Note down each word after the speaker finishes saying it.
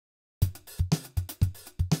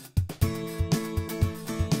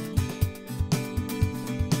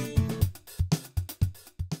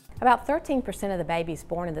About 13% of the babies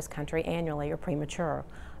born in this country annually are premature.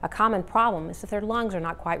 A common problem is that their lungs are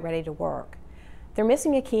not quite ready to work. They're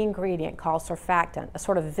missing a key ingredient called surfactant, a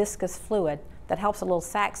sort of viscous fluid that helps the little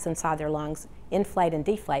sacs inside their lungs inflate and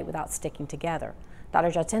deflate without sticking together.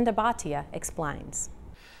 Dr. Jatinder Bhatia explains.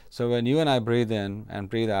 So when you and I breathe in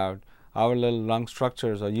and breathe out, our little lung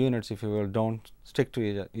structures or units, if you will, don't stick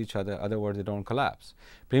to each other, otherwise they don't collapse.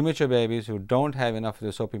 Premature babies who don't have enough of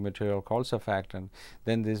the soapy material called surfactant,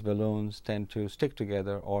 then these balloons tend to stick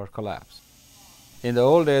together or collapse. In the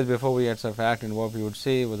old days, before we had surfactant, what we would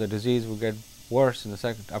see was the disease would get worse in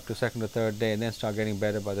the up to second or third day and then start getting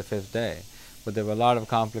better by the fifth day. But there were a lot of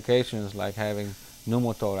complications like having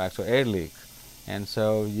pneumothorax or air leak, and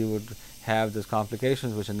so you would have these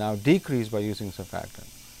complications which are now decreased by using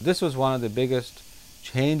surfactant. This was one of the biggest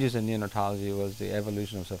changes in neonatology, was the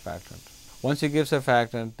evolution of surfactant. Once you give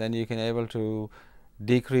surfactant, then you can able to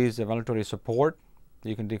decrease the ventilatory support,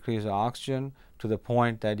 you can decrease the oxygen to the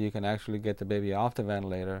point that you can actually get the baby off the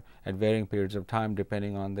ventilator at varying periods of time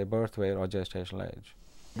depending on their birth weight or gestational age.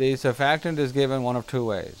 The surfactant is given one of two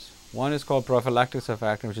ways. One is called prophylactic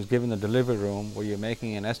surfactant, which is given in the delivery room where you're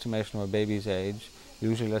making an estimation of a baby's age,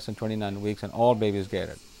 usually less than 29 weeks, and all babies get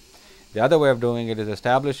it. The other way of doing it is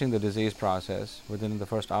establishing the disease process within the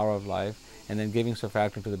first hour of life and then giving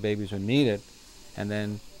surfactant to the babies who need it, and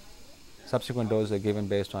then subsequent doses are given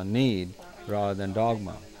based on need rather than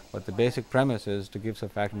dogma. But the basic premise is to give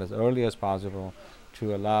surfactant as early as possible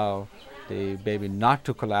to allow the baby not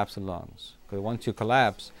to collapse the lungs. Because once you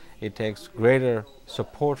collapse, it takes greater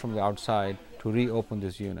support from the outside to reopen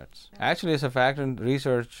these units. Actually, surfactant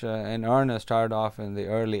research in earnest started off in the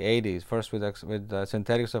early 80s, first with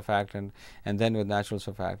synthetic surfactant and then with natural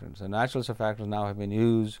surfactants. And natural surfactants now have been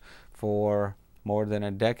used for more than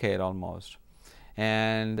a decade almost.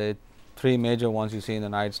 And the three major ones you see in the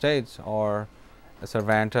United States are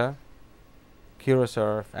Surfanta,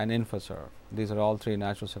 Curasurf, and Infasurf. These are all three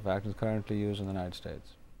natural surfactants currently used in the United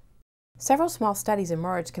States. Several small studies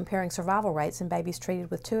emerged comparing survival rates in babies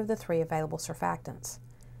treated with two of the three available surfactants.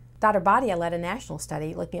 Dr. Bhatia led a national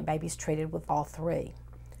study looking at babies treated with all three.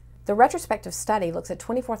 The retrospective study looks at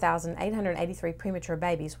 24,883 premature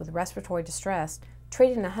babies with respiratory distress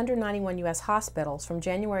treated in 191 U.S. hospitals from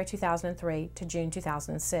January 2003 to June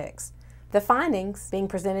 2006. The findings, being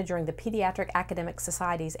presented during the Pediatric Academic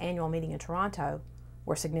Society's annual meeting in Toronto,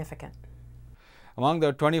 were significant. Among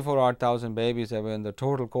the 24,000 babies that were in the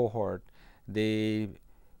total cohort, the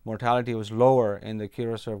mortality was lower in the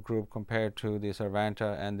Curasurf group compared to the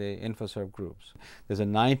Surfanta and the Infasurf groups. There's a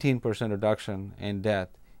 19% reduction in death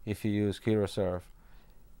if you use Curasurf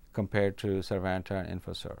compared to Surfanta and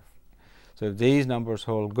Infasurf. So if these numbers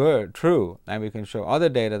hold true, and we can show other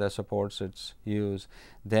data that supports its use,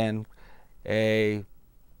 then a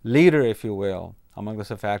leader, if you will, among the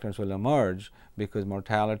surfactants will emerge, because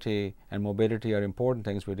mortality and morbidity are important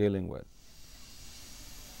things we're dealing with.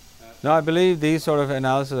 Now, I believe these sort of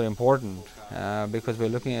analyses are important because we're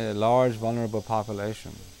looking at a large vulnerable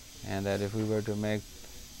population, and that if we were to make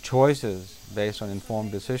choices based on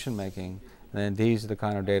informed decision making, then these are the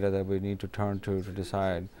kind of data that we need to turn to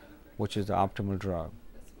decide which is the optimal drug.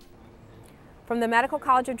 From the Medical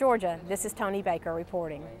College of Georgia, this is Tony Baker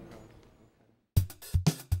reporting.